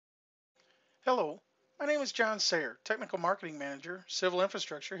Hello, my name is John Sayer, Technical Marketing Manager, Civil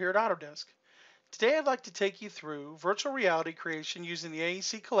Infrastructure here at Autodesk. Today I'd like to take you through virtual reality creation using the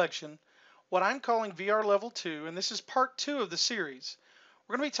AEC collection, what I'm calling VR Level 2, and this is part 2 of the series.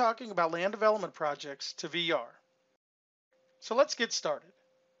 We're going to be talking about land development projects to VR. So let's get started.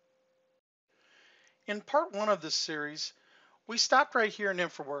 In part 1 of this series, we stopped right here in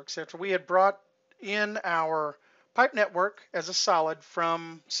InfraWorks after we had brought in our pipe network as a solid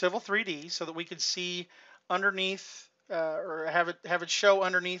from Civil 3D so that we could see underneath or have it show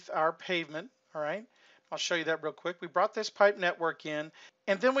underneath our pavement. All right, I'll show you that real quick. We brought this pipe network in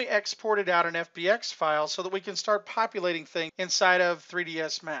and then we exported out an FBX file so that we can start populating things inside of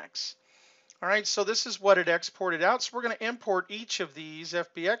 3ds Max. All right, so this is what it exported out. So we're going to import each of these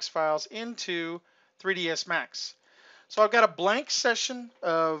FBX files into 3ds Max. So I've got a blank session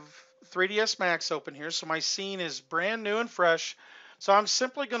of 3ds Max open here. So my scene is brand new and fresh. So I'm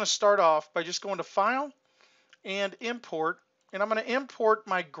simply going to start off by just going to File and Import. And I'm going to import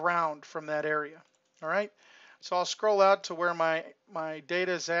my ground from that area. All right. So I'll scroll out to where my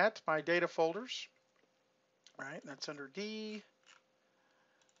data is at, my data folders. All right. That's under D.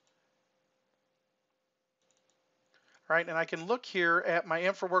 All right. And I can look here at my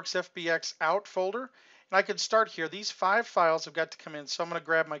InfraWorks FBX out folder. And I can start here. These 5 files have got to come in. So I'm going to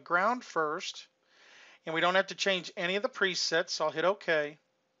grab my ground first. And we don't have to change any of the presets. So I'll hit OK.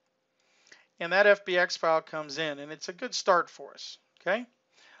 And that FBX file comes in. And it's a good start for us. Okay.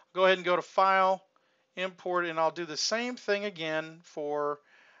 Go ahead and go to File, Import, and I'll do the same thing again for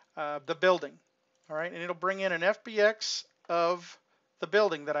the building. All right. And it'll bring in an FBX of the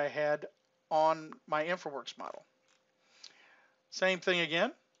building that I had on my InfraWorks model. Same thing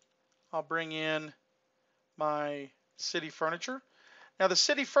again. I'll bring in my city furniture. Now the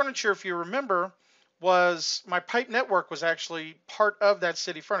city furniture, if you remember, was my pipe network was actually part of that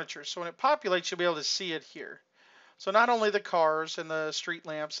city furniture. So when it populates, you'll be able to see it here. So not only the cars and the street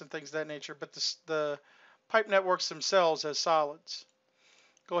lamps and things of that nature, but the pipe networks themselves as solids.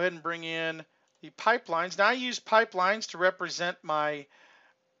 Go ahead and bring in the pipelines. Now I use pipelines to represent my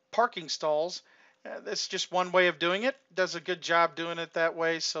parking stalls. That's just one way of doing it. Does a good job doing it that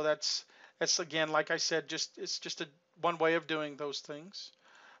way. So that's again, like I said, it's just one way of doing those things.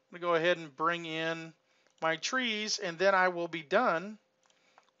 I'm going to go ahead and bring in my trees, and then I will be done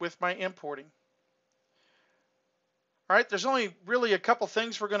with my importing. All right, there's only really a couple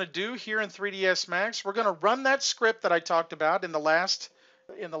things we're going to do here in 3ds Max. We're going to run that script that I talked about in the last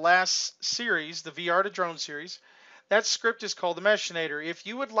series, the VR to drone series. That script is called the Meshinator. If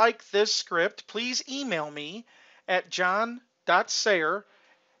you would like this script, please email me at john.sayer,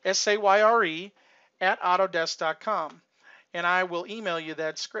 S-A-Y-R-E, at autodesk.com, and I will email you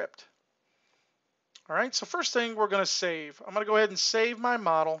that script. All right, so first thing we're going to save. I'm going to go ahead and save my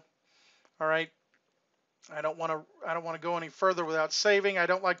model. All right, I don't want to go any further without saving. I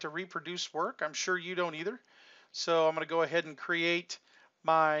don't like to reproduce work. I'm sure you don't either. So I'm going to go ahead and create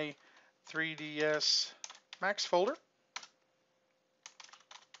my 3ds Max folder.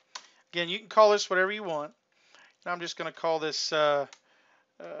 Again, you can call this whatever you want. And I'm just going to call this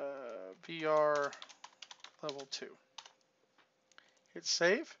VR Level 2. Hit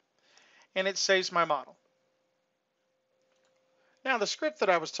Save, and it saves my model. Now the script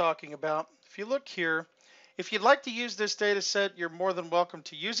that I was talking about, if you look here, if you'd like to use this data set, you're more than welcome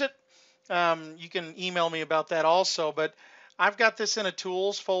to use it. You can email me about that also, but I've got this in a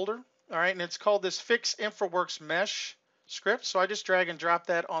tools folder, all right, and it's called this Fix InfraWorks Mesh script. So I just drag and drop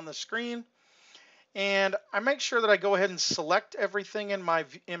that on the screen, and I make sure that I go ahead and select everything in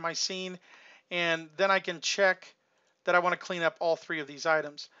my scene, and then I can check that I want to clean up all 3 of these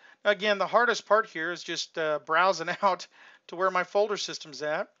items. Now, again, the hardest part here is just browsing out to where my folder system's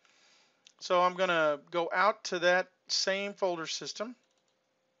at. So I'm going to go out to that same folder system,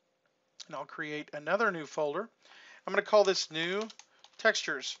 and I'll create another new folder. I'm going to call this New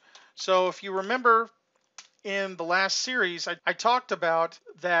Textures. So if you remember in the last series, I talked about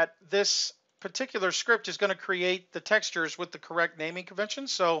that this particular script is going to create the textures with the correct naming convention.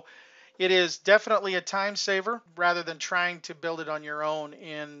 So it is definitely a time saver rather than trying to build it on your own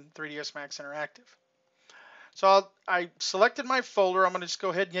in 3ds Max Interactive. So I selected my folder. I'm going to just go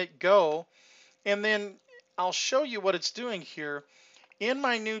ahead and hit go, and then I'll show you what it's doing here. In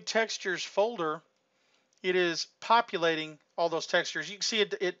my new textures folder, it is populating all those textures. You can see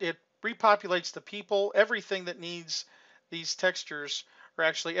it repopulates the people, everything that needs these textures, or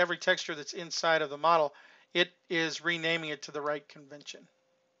actually every texture that's inside of the model. It is renaming it to the right convention.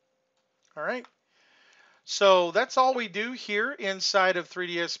 All right. So that's all we do here inside of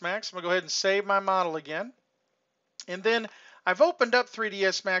 3ds Max. I'm going to go ahead and save my model again. And then I've opened up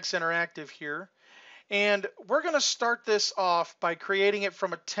 3ds Max Interactive here, and we're going to start this off by creating it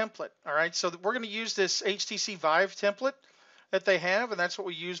from a template. All right, so we're going to use this HTC Vive template that they have, and that's what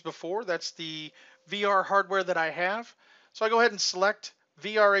we used before. That's the VR hardware that I have. So I go ahead and select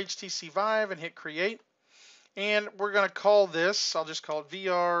VR HTC Vive and hit create. And we're going to call this, I'll just call it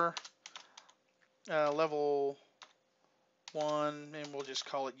VR level 1, and we'll just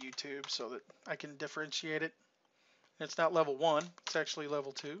call it YouTube so that I can differentiate it. It's not level 1, it's actually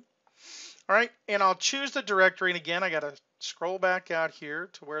level 2. All right, and I'll choose the directory, and again, I got to scroll back out here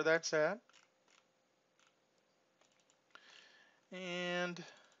to where that's at. And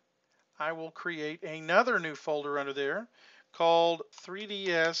I will create another new folder under there called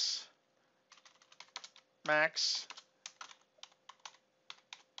 3ds Max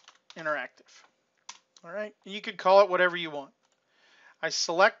Interactive. All right, and you can call it whatever you want. I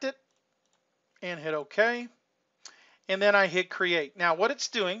select it and hit OK, and then I hit create. Now what it's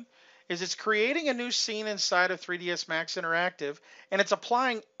doing is it's creating a new scene inside of 3ds Max Interactive, and it's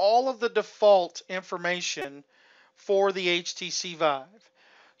applying all of the default information for the HTC Vive.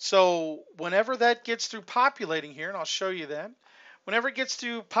 So whenever that gets through populating here, and I'll show you that, whenever it gets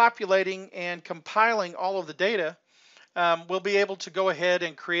through populating and compiling all of the data, we'll be able to go ahead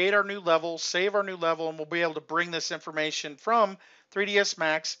and create our new level, save our new level, and we'll be able to bring this information from 3ds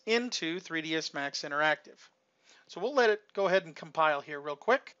Max into 3ds Max Interactive. So we'll let it go ahead and compile here real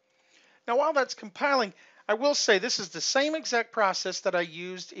quick. Now while that's compiling, I will say this is the same exact process that I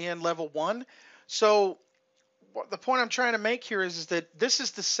used in level 1. So the point I'm trying to make here is that this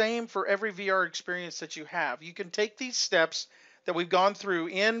is the same for every VR experience that you have. You can take these steps that we've gone through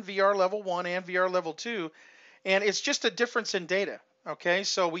in VR level 1 and VR level 2, and it's just a difference in data. Okay,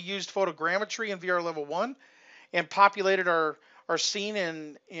 so we used photogrammetry in VR level 1 and populated our scene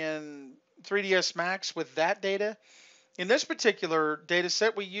in 3ds Max with that data. In this particular data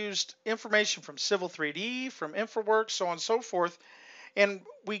set, we used information from Civil 3D, from InfraWorks, so on and so forth, and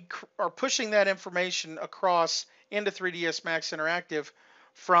we are pushing that information across into 3ds Max Interactive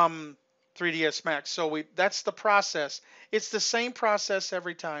from 3ds Max. So that's the process. It's the same process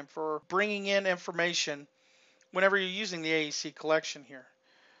every time for bringing in information whenever you're using the AEC collection here.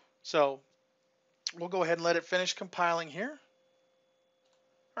 So we'll go ahead and let it finish compiling here.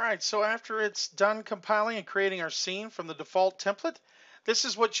 All right, so after it's done compiling and creating our scene from the default template, this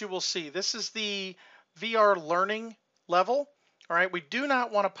is what you will see. This is the VR learning level. All right, we do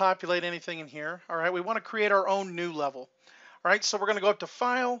not want to populate anything in here. All right, we want to create our own new level. All right, so we're going to go up to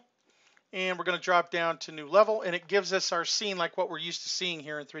File, and we're going to drop down to New Level, and it gives us our scene like what we're used to seeing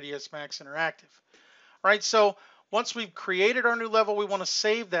here in 3ds Max Interactive. All right, so once we've created our new level, we want to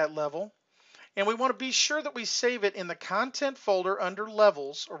save that level. And we want to be sure that we save it in the content folder under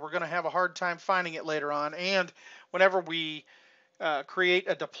levels, or we're going to have a hard time finding it later on. And whenever we create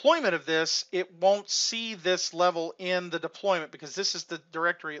a deployment of this, it won't see this level in the deployment because this is the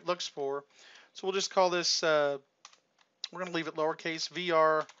directory it looks for. So we'll just call this, we're going to leave it lowercase,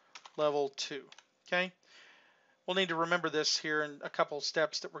 VR level 2. Okay. We'll need to remember this here in a couple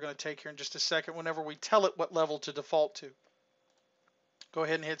steps that we're going to take here in just a second whenever we tell it what level to default to. Go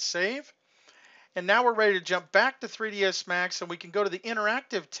ahead and hit save. And now we're ready to jump back to 3ds Max, and we can go to the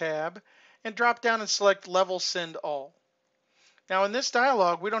Interactive tab and drop down and select Level Send All. Now in this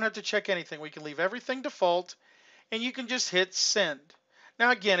dialog, we don't have to check anything. We can leave everything default, and you can just hit Send.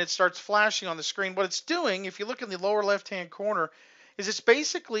 Now again, it starts flashing on the screen. What it's doing, if you look in the lower left-hand corner, is it's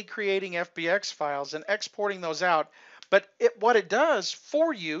basically creating FBX files and exporting those out. But what it does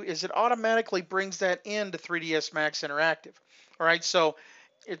for you is it automatically brings that into 3ds Max Interactive. All right, so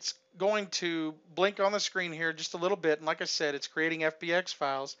it's going to blink on the screen here just a little bit, and like I said, it's creating FBX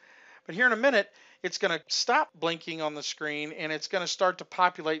files. But here in a minute, it's going to stop blinking on the screen, and it's going to start to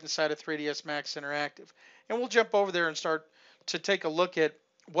populate inside of 3ds Max Interactive. And we'll jump over there and start to take a look at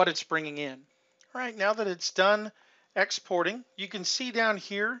what it's bringing in. All right, now that it's done exporting, you can see down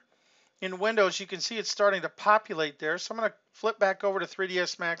here in Windows, you can see it's starting to populate there. So I'm going to flip back over to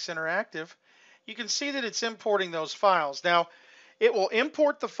 3ds Max Interactive. You can see that it's importing those files. Now, it will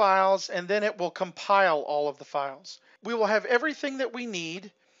import the files, and then it will compile all of the files. We will have everything that we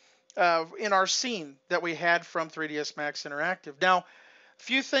need in our scene that we had from 3ds Max Interactive. Now, a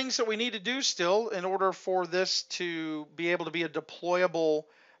few things that we need to do still in order for this to be able to be a deployable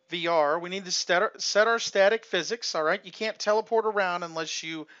VR. We need to set our static physics, all right? You can't teleport around unless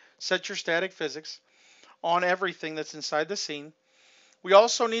you set your static physics on everything that's inside the scene. We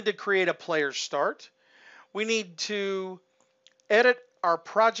also need to create a player start. We need to edit our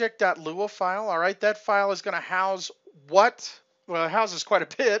project.lua file. All right, that file is going to house it houses quite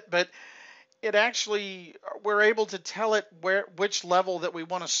a bit, but it actually, we're able to tell it which level that we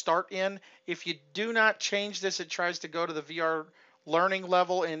want to start in. If you do not change this, it tries to go to the VR learning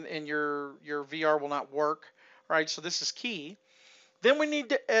level, and your VR will not work. All right, so this is key. Then we need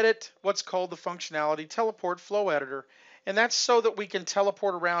to edit what's called the functionality teleport flow editor. And that's so that we can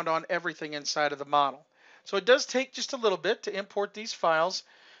teleport around on everything inside of the model. So it does take just a little bit to import these files.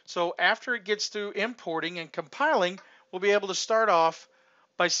 So after it gets through importing and compiling, we'll be able to start off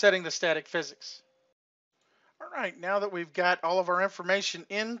by setting the static physics. All right, now that we've got all of our information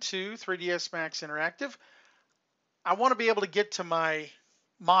into 3ds Max Interactive, I want to be able to get to my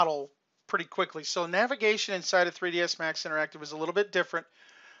model pretty quickly. So navigation inside of 3ds Max Interactive is a little bit different.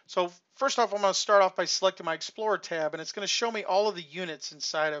 So first off, I'm going to start off by selecting my Explorer tab, and it's going to show me all of the units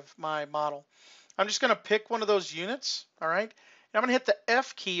inside of my model. I'm just going to pick one of those units, all right? And I'm going to hit the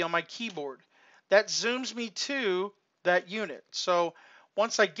F key on my keyboard. That zooms me to that unit. So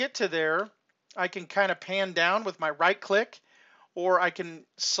once I get to there, I can kind of pan down with my right click, or I can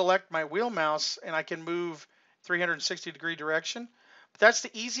select my wheel mouse and I can move 360-degree direction. But that's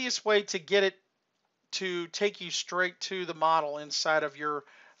the easiest way to get it to take you straight to the model inside of your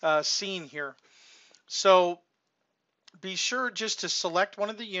scene here. So be sure just to select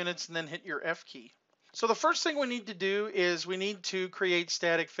one of the units and then hit your F key. So the first thing we need to do is we need to create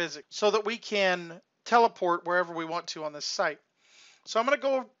static physics so that we can teleport wherever we want to on this site. So I'm going to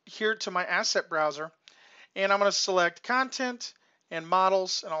go here to my asset browser, and I'm going to select content and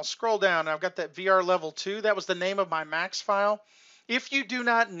models, and I'll scroll down. I've got that VR level 2. That was the name of my Max file. If you do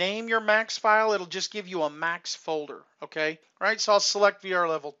not name your Max file, it'll just give you a Max folder, okay? All right, so I'll select VR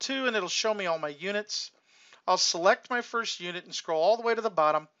level 2, and it'll show me all my units. I'll select my first unit and scroll all the way to the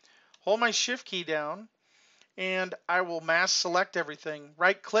bottom, hold my shift key down, and I will mass select everything.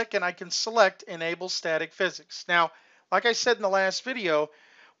 Right click, and I can select enable static physics. Now, like I said in the last video,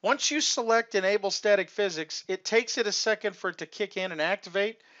 once you select enable static physics, it takes it a second for it to kick in and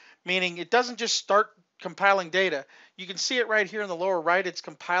activate, meaning it doesn't just start compiling data. You can see it right here in the lower right. It's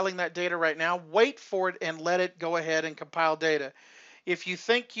compiling that data right now. Wait for it and let it go ahead and compile data. If you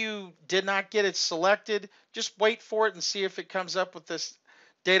think you did not get it selected, just wait for it and see if it comes up with this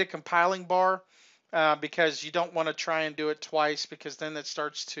data compiling bar, because you don't want to try and do it twice, because then that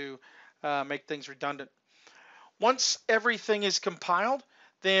starts to make things redundant. Once everything is compiled,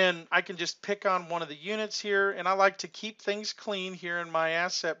 then I can just pick on one of the units here, and I like to keep things clean here in my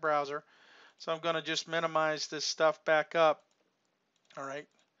asset browser. So I'm going to just minimize this stuff back up. All right.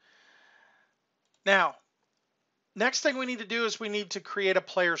 Now, next thing we need to do is we need to create a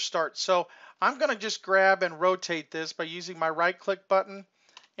player start. So I'm going to just grab and rotate this by using my right click button,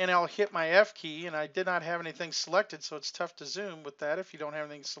 and I'll hit my F key, and I did not have anything selected, so it's tough to zoom with that if you don't have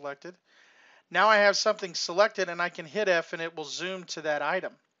anything selected. Now I have something selected, and I can hit F and it will zoom to that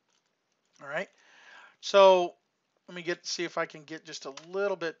item. All right. So let me see if I can get just a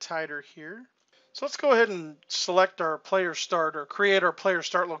little bit tighter here. So let's go ahead and select our player start, or create our player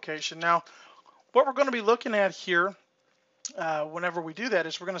start location. Now, what we're going to be looking at here whenever we do that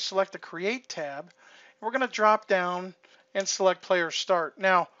is we're going to select the Create tab. We're going to drop down and select Player Start.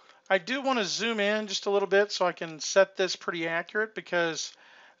 Now, I do want to zoom in just a little bit so I can set this pretty accurate, because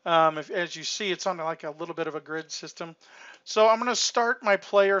as you see, it's on like a little bit of a grid system. So I'm going to start my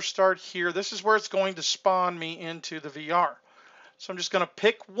Player Start here. This is where it's going to spawn me into the VR. So I'm just going to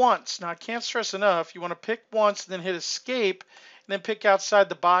pick once. Now, I can't stress enough, you want to pick once and then hit Escape, and then pick outside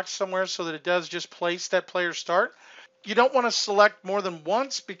the box somewhere so that it does just place that player start. You don't want to select more than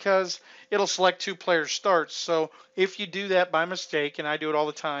once, because it'll select 2 player starts. So if you do that by mistake, and I do it all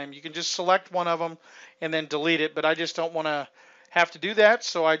the time, you can just select one of them and then delete it. But I just don't want to have to do that,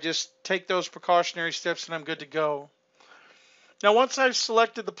 so I just take those precautionary steps and I'm good to go. Now, once I've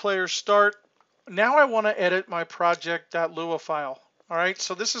selected the player start, now I want to edit my project.lua file. All right,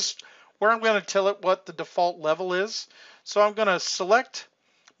 so this is where I'm going to tell it what the default level is. So I'm going to select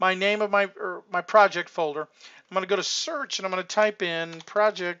my name of my project folder. I'm going to go to search, and I'm going to type in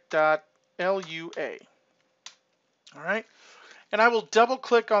project.lua. All right, and I will double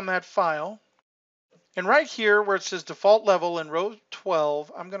click on that file. And right here where it says default level in row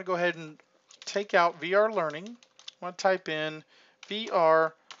 12, I'm going to go ahead and take out VR learning. I'm going to type in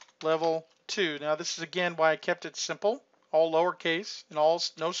VR level 2. Now, this is again why I kept it simple, all lowercase and all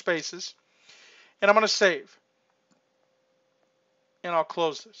no spaces. And I'm going to save. And I'll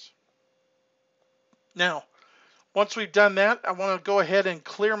close this. Now, once we've done that, I want to go ahead and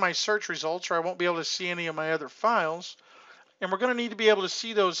clear my search results, or I won't be able to see any of my other files. And we're going to need to be able to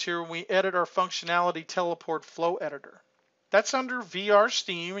see those here when we edit our functionality teleport flow editor. That's under VR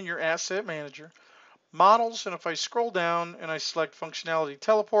Steam in your asset manager, models, and if I scroll down and I select functionality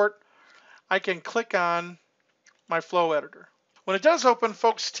teleport, I can click on my flow editor. When it does open,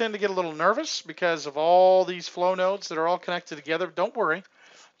 folks tend to get a little nervous because of all these flow nodes that are all connected together. Don't worry.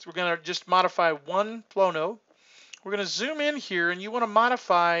 So we're going to just modify one flow node. We're going to zoom in here, and you want to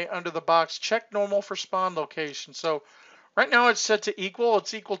modify under the box check normal for spawn location. So right now it's set to equal.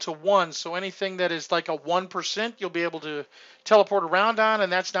 It's equal to 1. So anything that is like a 1%, you'll be able to teleport around on,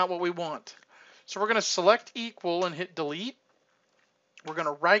 and that's not what we want. So we're going to select equal and hit delete. We're going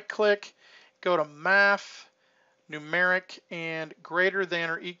to right click, go to math, numeric, and greater than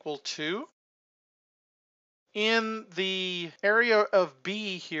or equal to. In the area of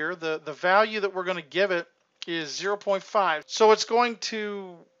B here, the value that we're going to give it is 0.5. So it's going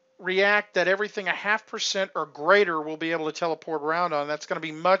to react that everything 0.5% or greater will be able to teleport around on. That's going to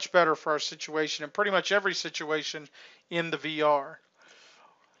be much better for our situation and pretty much every situation in the VR.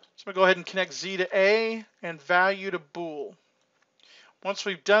 So I'm going to go ahead and connect Z to A and value to bool. Once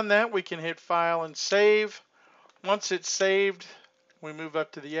we've done that, we can hit file and save. Once it's saved, we move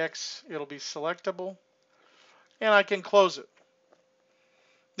up to the X, it'll be selectable, and I can close it.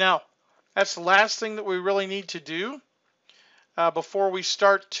 Now, that's the last thing that we really need to do before we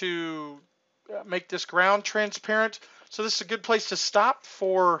start to make this ground transparent. So this is a good place to stop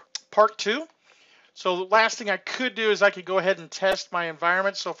for part 2. So the last thing I could do is I could go ahead and test my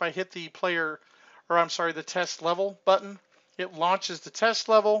environment. So if I hit the the test level button, it launches the test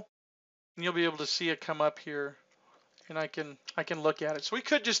level, and you'll be able to see it come up here, and I can look at it. So we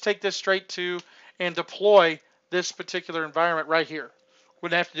could just take this straight to and deploy this particular environment right here.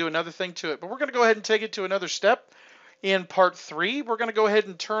 Wouldn't have to do another thing to it, but we're going to go ahead and take it to another step. In part 3, we're going to go ahead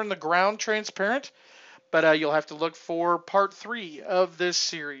and turn the ground transparent, but you'll have to look for part 3 of this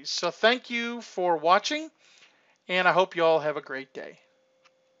series. So thank you for watching, and I hope you all have a great day.